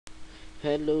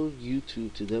Hello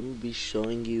YouTube, today I'm going to be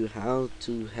showing you how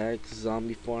to hack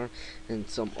Zombie Farm and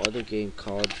some other game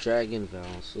called Dragon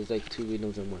Vale. So it's like two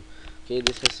videos in one. Okay,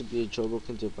 this has to be a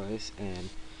jailbroken device,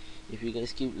 and if you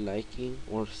guys keep liking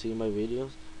or seeing my videos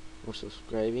or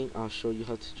subscribing, I'll show you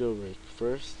how to jailbreak.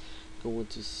 First, go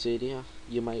into Cydia.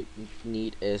 You might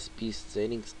need SP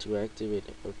settings to activate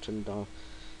it or turn it off.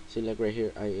 So like right here,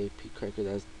 IAP Cracker,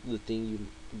 that's the thing you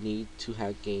need to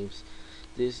hack games.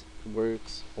 This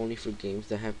works only for games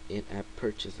that have in-app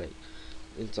purchase, like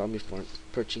in Zombie Farm,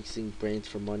 purchasing brains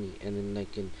for money, and then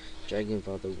like in Dragon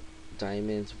Ball, the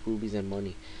diamonds, rubies, and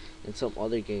money. In some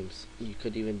other games, you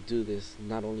could even do this.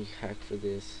 Not only hack for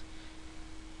these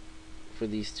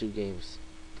two games,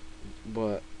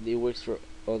 but it works for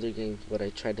other games. But I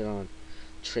tried it on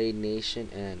Trade Nation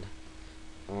and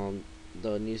um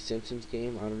the new Simpsons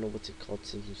game. I don't know what's it called,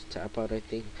 Simpsons Tap Out, I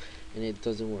think, and it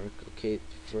doesn't work. Okay,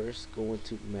 first go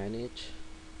into manage.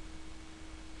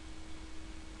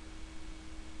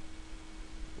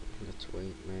 Let's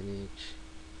wait, manage.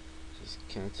 Just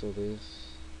cancel this.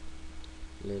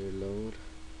 Let it load.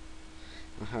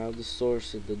 I have the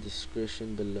source in the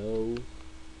description below.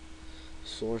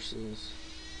 Sources.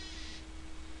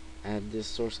 Add this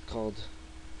source called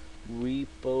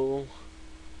repo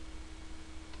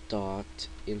dot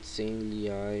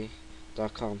insanely.com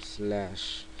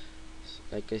slash,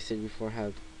 like I said before,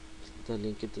 have the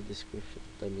link in the description.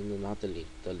 I mean, not the link,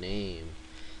 the name.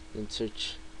 Then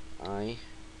search IAP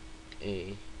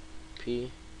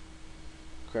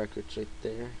Crackers right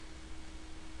there.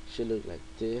 Should look like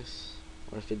this,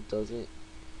 or if it doesn't,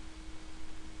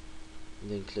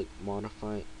 then click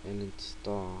modify and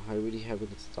install. I already have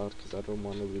it installed because I don't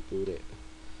want to reboot it.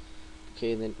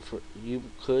 Okay, and then for you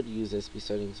could use SP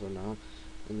settings or not,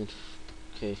 and then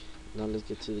okay, now let's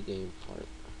get to the game part.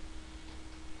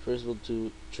 First we'll do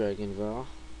Dragon Vale.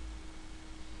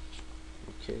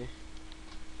 Okay,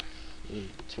 let me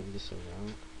turn this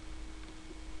around.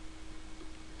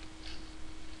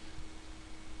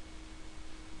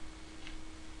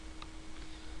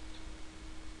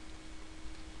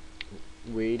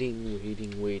 Waiting.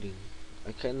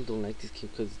 I kinda don't like this game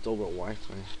because it's over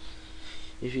Wi-Fi.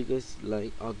 If you guys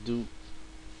like,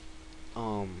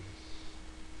 um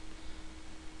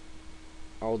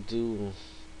I'll do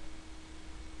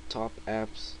top 3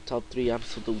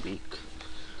 apps of the week,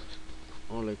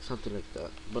 or like something like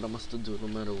that. But I must still do it no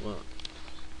matter what.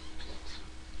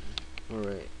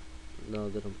 Alright, now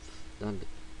that I'm done,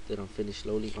 that I'm finished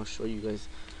loading, I'll show you guys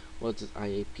what does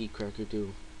IAP Cracker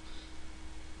do.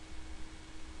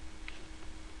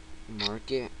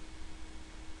 Market,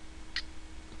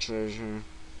 treasure.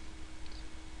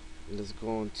 Let's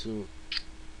go into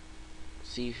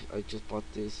see if I just bought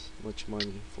this much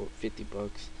money for 50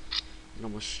 bucks, and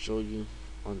I'm gonna show you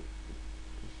on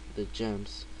the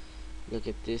gems. Look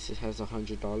at this, it has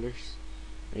 $100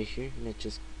 right here, and I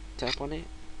just tap on it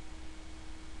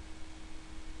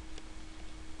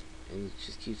and it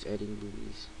just keeps adding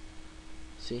rubies.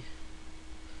 See?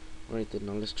 Alright then,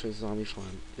 now let's try Zombie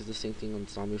Farm. It's the same thing on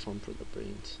Zombie Farm for the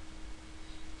brains.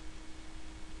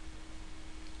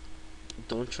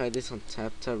 Don't try this on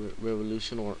Tap Tap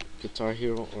Revolution or Guitar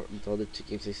Hero or the other two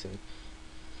games I said.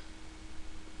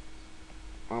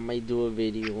 I might do a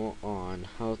video on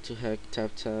how to hack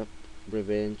Tap Tap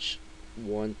Revenge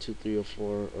 1, 2, 3, or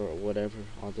 4, or whatever,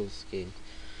 all those games.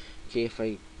 Okay, if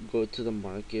I go to the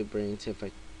market brains, if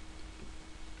I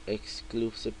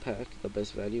exclusive pack, the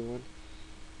best value one,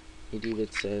 it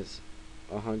even says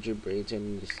 100 brains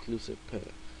and an exclusive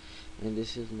pack. And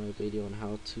this is my video on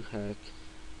how to hack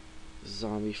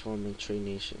Zombie Farm and Trade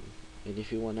Nation. And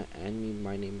if you wanna add me,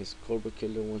 my name is Cobra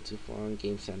Killer 124 on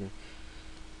Game Center.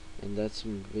 And that's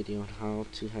my video on how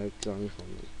to hack Zombie Farm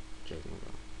and Dragon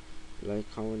Ball.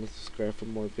 Like, comment, and subscribe for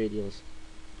more videos.